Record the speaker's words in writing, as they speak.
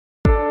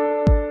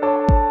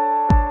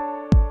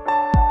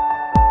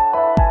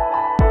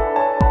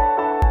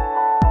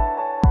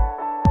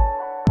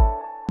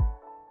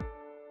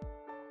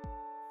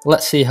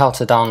Let's see how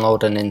to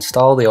download and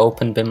install the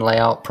Open BIM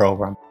Layout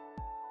program.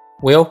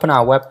 We open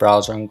our web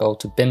browser and go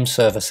to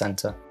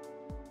BIMserver.center.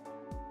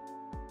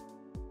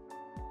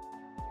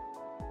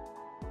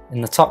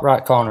 In the top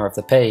right corner of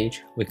the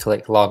page, we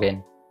click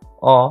Login,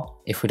 or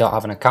if we don't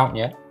have an account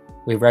yet,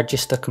 we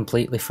register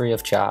completely free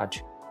of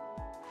charge.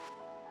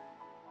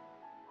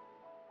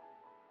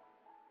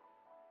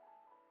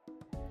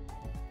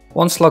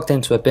 Once logged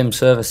into a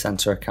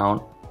BIMserver.center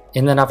account,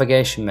 in the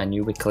navigation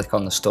menu we click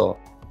on the store.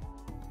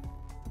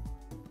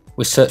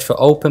 We search for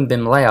Open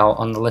BIM Layout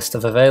on the list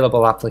of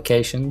available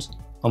applications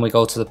and we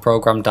go to the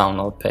program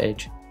download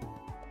page.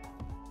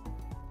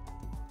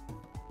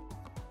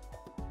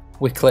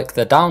 We click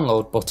the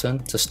download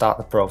button to start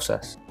the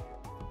process.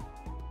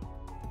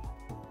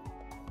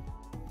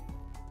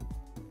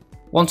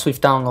 Once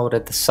we've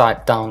downloaded the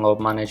Site Download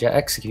Manager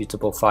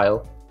executable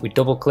file, we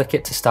double click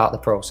it to start the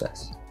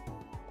process.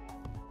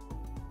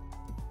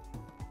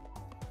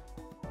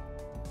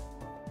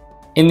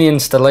 In the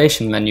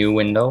installation menu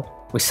window,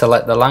 we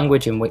select the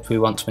language in which we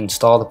want to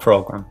install the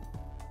program.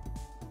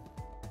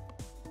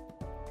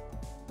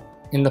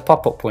 In the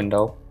pop-up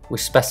window, we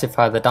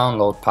specify the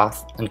download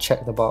path and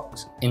check the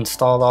box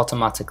Install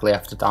automatically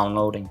after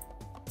downloading.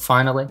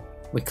 Finally,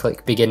 we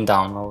click Begin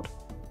Download.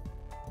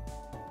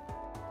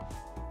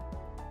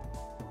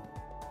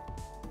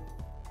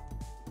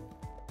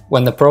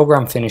 When the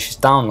program finishes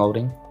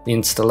downloading, the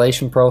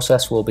installation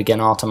process will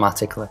begin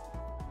automatically.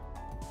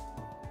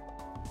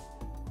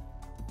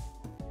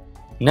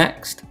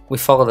 Next, we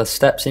follow the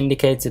steps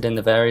indicated in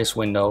the various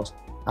windows,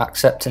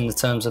 accepting the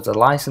terms of the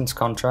license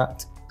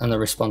contract and the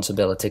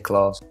responsibility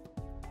clause.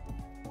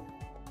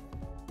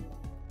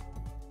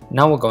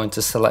 Now we're going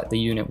to select the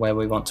unit where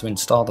we want to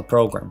install the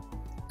program.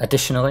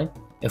 Additionally,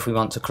 if we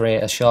want to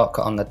create a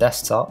shortcut on the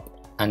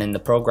desktop and in the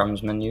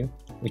Programs menu,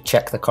 we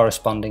check the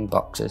corresponding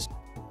boxes.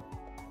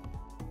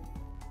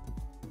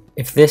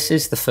 If this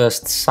is the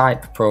first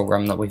CYPE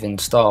program that we've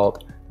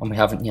installed and we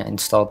haven't yet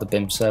installed the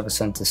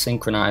BIMserver.center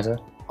Synchronizer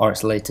or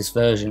its latest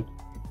version,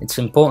 it's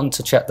important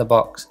to check the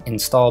box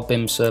Install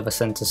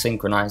BIMserver.center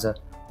Synchronizer,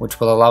 which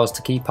will allow us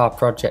to keep our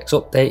projects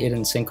updated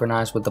and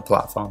synchronized with the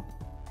platform.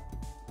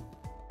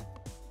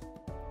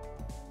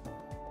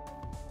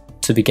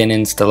 To begin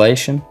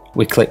installation,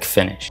 we click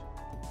Finish.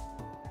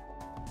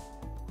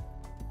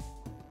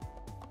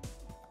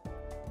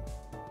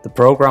 The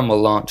program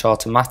will launch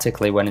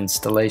automatically when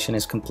installation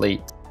is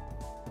complete.